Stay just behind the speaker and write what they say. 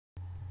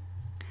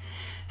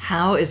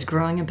How is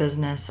growing a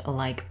business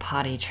like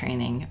potty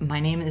training? My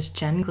name is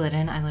Jen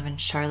Glidden. I live in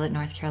Charlotte,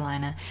 North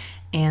Carolina,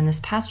 and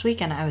this past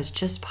weekend I was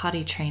just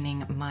potty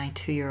training my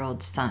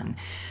 2-year-old son.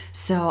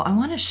 So I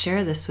want to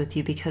share this with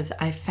you because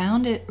I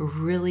found it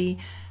really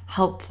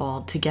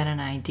helpful to get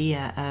an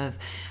idea of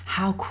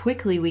how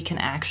quickly we can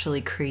actually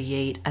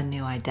create a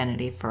new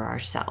identity for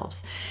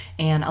ourselves.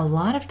 And a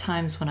lot of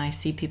times when I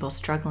see people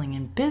struggling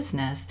in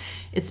business,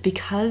 it's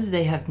because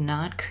they have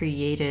not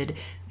created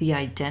the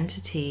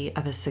identity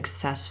of a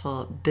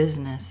successful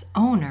business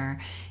owner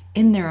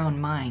in their own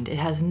mind. It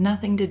has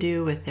nothing to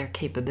do with their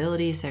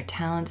capabilities, their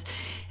talents.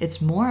 It's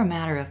more a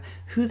matter of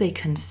who they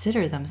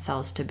consider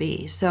themselves to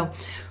be. So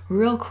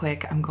real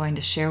quick, I'm going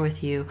to share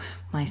with you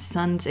my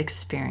son's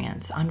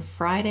experience. On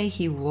Friday,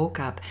 he woke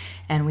up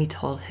and we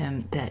told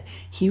him that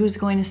he was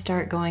going to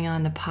start going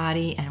on the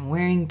potty and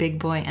wearing big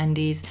boy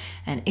undies,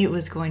 and it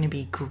was going to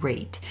be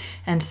great.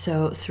 And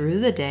so through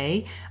the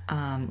day,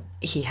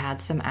 he had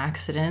some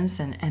accidents,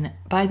 and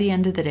by the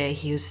end of the day,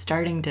 he was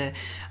starting to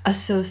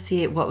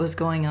associate what was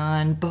going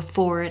on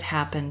before it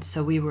happened,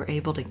 so we were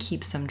able to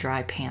keep some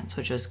dry pants,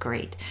 which was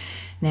great.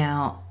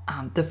 Now,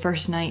 the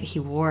first night he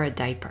wore a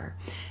diaper.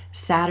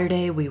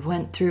 Saturday we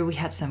went through, we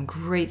had some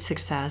great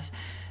success.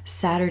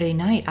 Saturday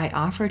night I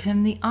offered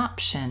him the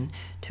option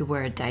to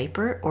wear a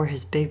diaper or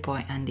his big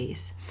boy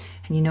undies.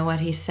 And you know what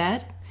he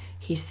said?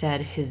 He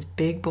said his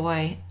big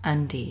boy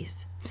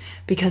undies.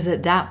 Because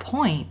at that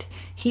point,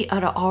 he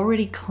had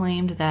already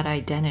claimed that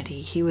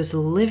identity. He was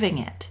living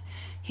it.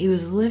 He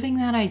was living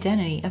that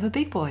identity of a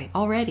big boy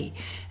already.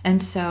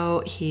 And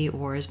so he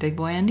wore his big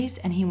boy undies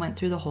and he went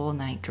through the whole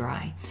night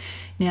dry.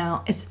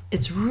 Now,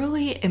 it's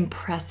really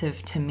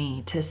impressive to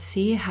me to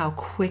see how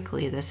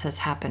quickly this has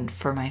happened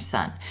for my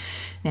son.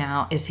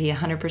 Now, is he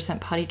 100%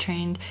 potty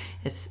trained?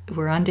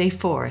 We're on day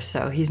 4,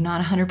 so he's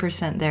not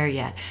 100% there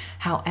yet.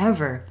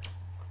 However,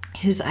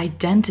 his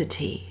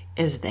identity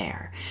is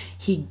there.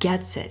 He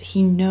gets it.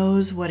 He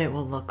knows what it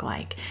will look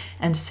like.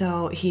 And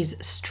so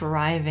he's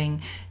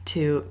striving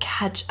to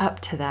catch up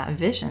to that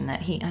vision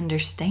that he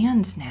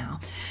understands now.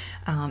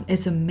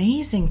 It's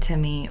amazing to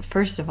me,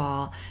 first of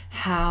all,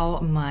 how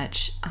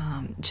much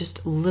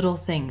just little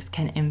things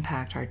can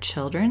impact our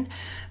children,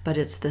 but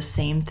it's the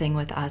same thing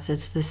with us.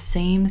 It's the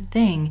same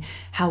thing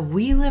how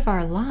we live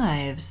our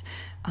lives,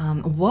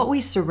 what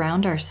we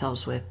surround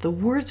ourselves with, the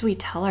words we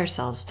tell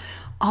ourselves.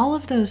 All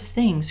of those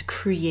things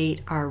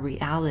create our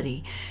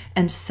reality.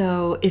 And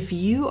so if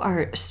you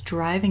are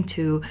striving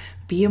to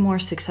be a more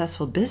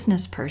successful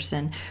business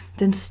person,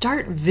 then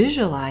start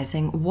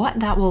visualizing what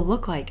that will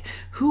look like.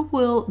 Who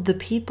will the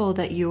people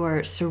that you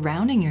are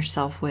surrounding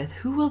yourself with,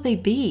 who will they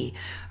be?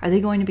 Are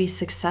they going to be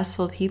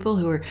successful people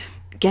who are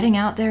getting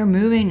out there,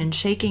 moving and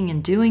shaking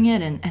and doing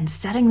it and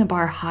setting the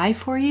bar high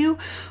for you?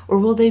 Or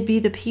will they be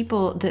the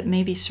people that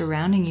may be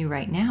surrounding you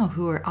right now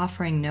who are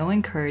offering no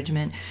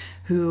encouragement,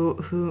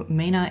 who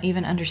may not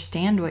even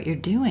understand what you're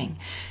doing?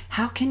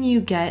 How can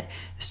you get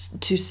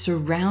to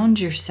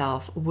surround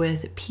yourself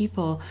with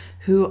people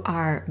who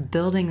are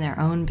building their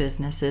own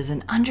businesses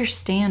and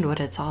understand what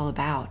it's all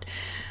about?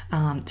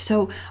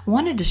 So I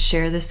wanted to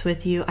share this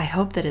with you. I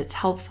hope that it's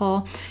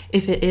helpful.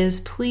 If it is,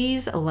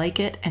 please like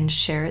it and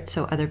share it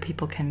so other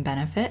people can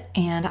benefit.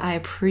 And I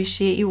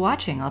appreciate you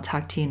watching. I'll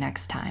talk to you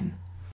next time.